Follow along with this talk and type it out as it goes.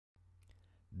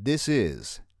This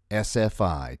is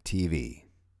SFI TV.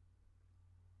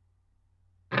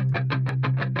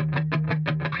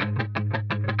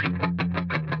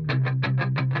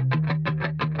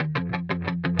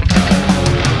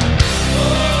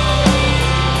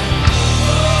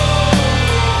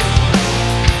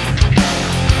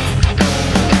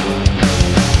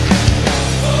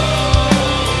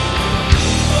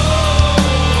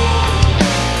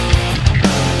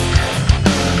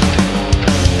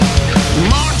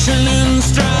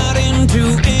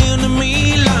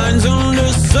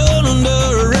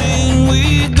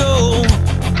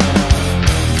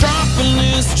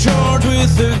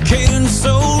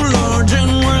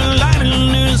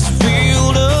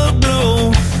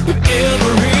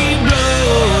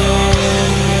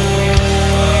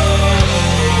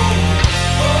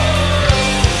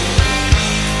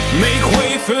 Make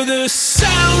way for the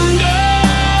sounder,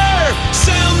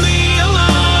 sound the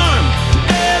alarm.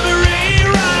 Every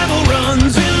rival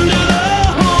runs into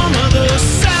the horn of the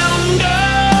sounder.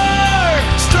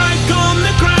 Strike on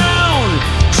the ground,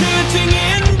 chanting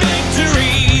in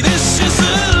victory. This is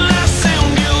the last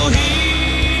sound you'll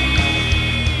hear.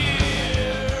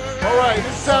 All right,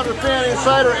 this is Sounder Fan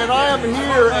Insider, and I am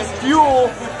here at Fuel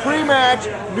Prematch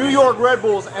New York Red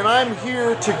Bulls, and I'm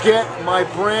here to get my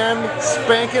brand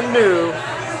spanking new,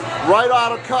 right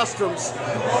out of customs,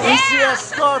 ECS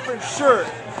scarf and shirt.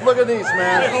 Look at these,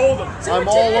 man. I'm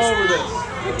all over this.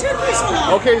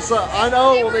 Okay, so I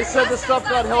know, well, they said the stuff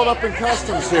got held up in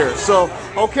customs here. So,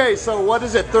 okay, so what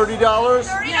is it, $30?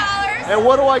 $30. And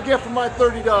what do I get for my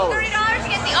 $30? $30, you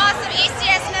get the awesome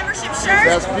ECS membership shirt.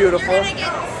 That's beautiful. You're gonna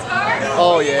get the scarf.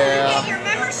 Oh, yeah. You get your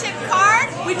membership card,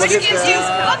 which gives you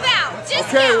a pound.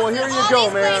 Okay, well, here you go,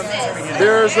 man.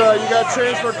 There's, you got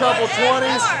change for a couple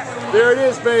 20s. There it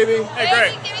is, baby. Hey,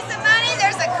 great. Give me some money,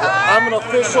 there's a card. I'm an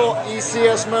official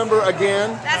ECS member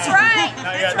again. That's right.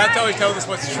 Not till he tells us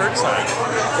what's the shirt size.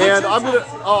 And I'm gonna,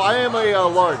 I am a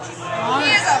large. He is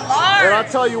a large. And I'll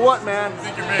tell you what, man,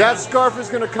 that scarf is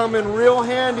gonna come in real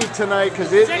handy tonight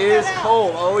because it is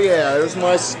cold. Oh yeah, there's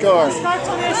my scarf. Look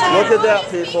at that,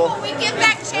 people. We give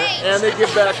back change. And they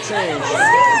give back change.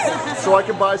 So I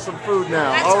can buy some food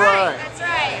now. That's all right. That's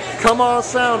right. Come on,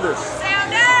 Sounders.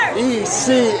 Sounder.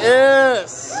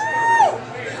 ECS.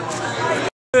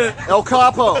 El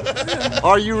Capo,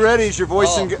 are you ready? Is your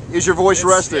voice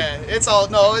rested? Yeah,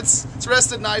 it's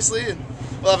rested nicely, and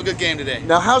we'll have a good game today.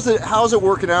 Now, how's it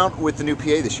working out with the new PA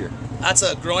this year? That's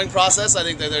a growing process. I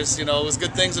think that there's it was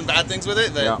good things and bad things with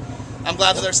it. Yeah. I'm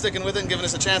glad that they're sticking with it and giving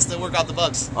us a chance to work out the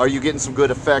bugs. Are you getting some good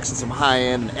effects and some high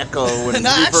end echo and no,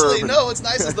 reverb? actually, no. What's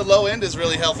nice is the low end is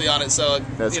really healthy on it, so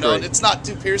That's great. great. It's not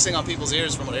too piercing on people's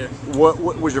ears from what I hear. What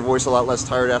was your voice a lot less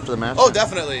tired after the match? Oh,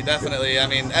 definitely. I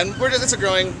mean, and it's a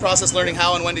growing process, learning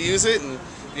how and when to use it, and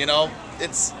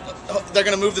they're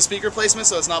going to move the speaker placement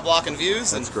so it's not blocking views.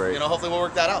 That's and, great. Hopefully we'll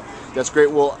work that out. That's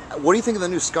great. Well, what do you think of the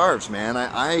new scarves, man?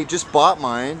 I just bought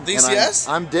mine. The ECS?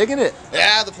 I'm digging it.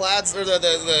 Yeah, the plaids or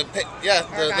the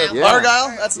Argyle.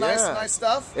 Argyle. That's nice, Yeah. nice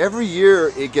stuff. Every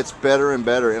year it gets better and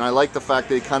better, and I like the fact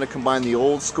that they kind of combine the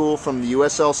old school from the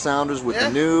USL Sounders with the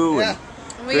new. Yeah.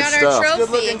 And We good got stuff. our trophy. Good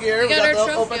looking gear. We got our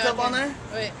the trophy open top on there.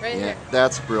 Wait, right Yeah, here.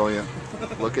 that's brilliant.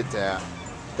 Look at that.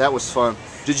 That was fun.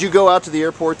 Did you go out to the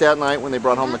airport that night when they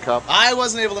brought home the cup? I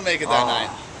wasn't able to make it that night.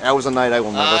 That was a night I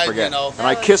will never forget. And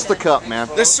I kissed the cup, man.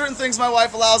 There's certain things my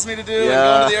wife allows me to do, and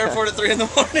Yeah. going to the airport at 3 in the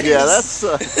morning. Yeah, that's.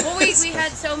 Well, we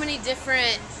had so many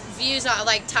different views on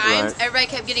like times. Right. Everybody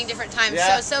kept getting different times.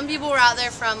 Yeah. So some people were out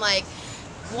there from like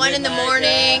 1 in the Midnight,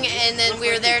 morning, yeah. and then we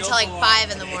were there till like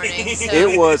 5 in the morning. So.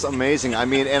 It was amazing. I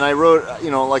mean, and I wrote,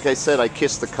 like I said, I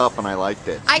kissed the cup and I liked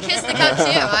it. I kissed the cup too.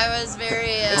 I was very.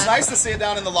 It's nice to see it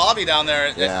down in the lobby down there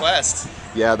at Quest.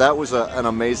 Yeah, that was an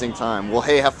amazing time. Well,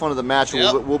 hey, have fun at the match.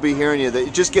 Yep. We'll be hearing you.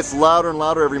 It just gets louder and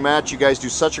louder every match. You guys do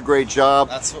such a great job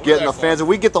That's what we're getting there the fans. for. And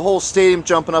we get the whole stadium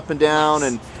jumping up and down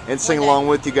and singing along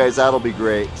with you guys. That'll be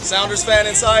great. Sounders Fan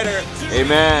Insider.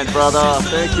 Amen, brother.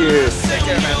 Thank you. Take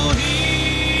care, man.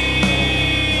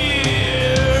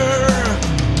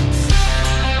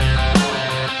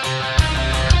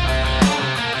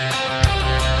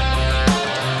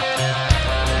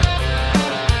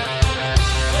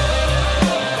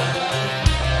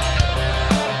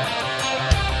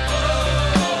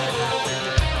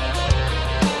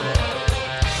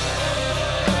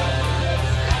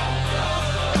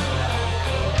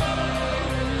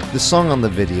 The song on the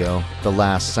video, The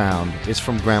Last Sound, is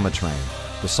from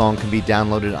Grammatrain. The song can be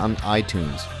downloaded on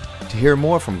iTunes. To hear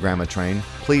more from Grammatrain,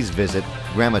 please visit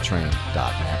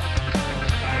grammatrain.net.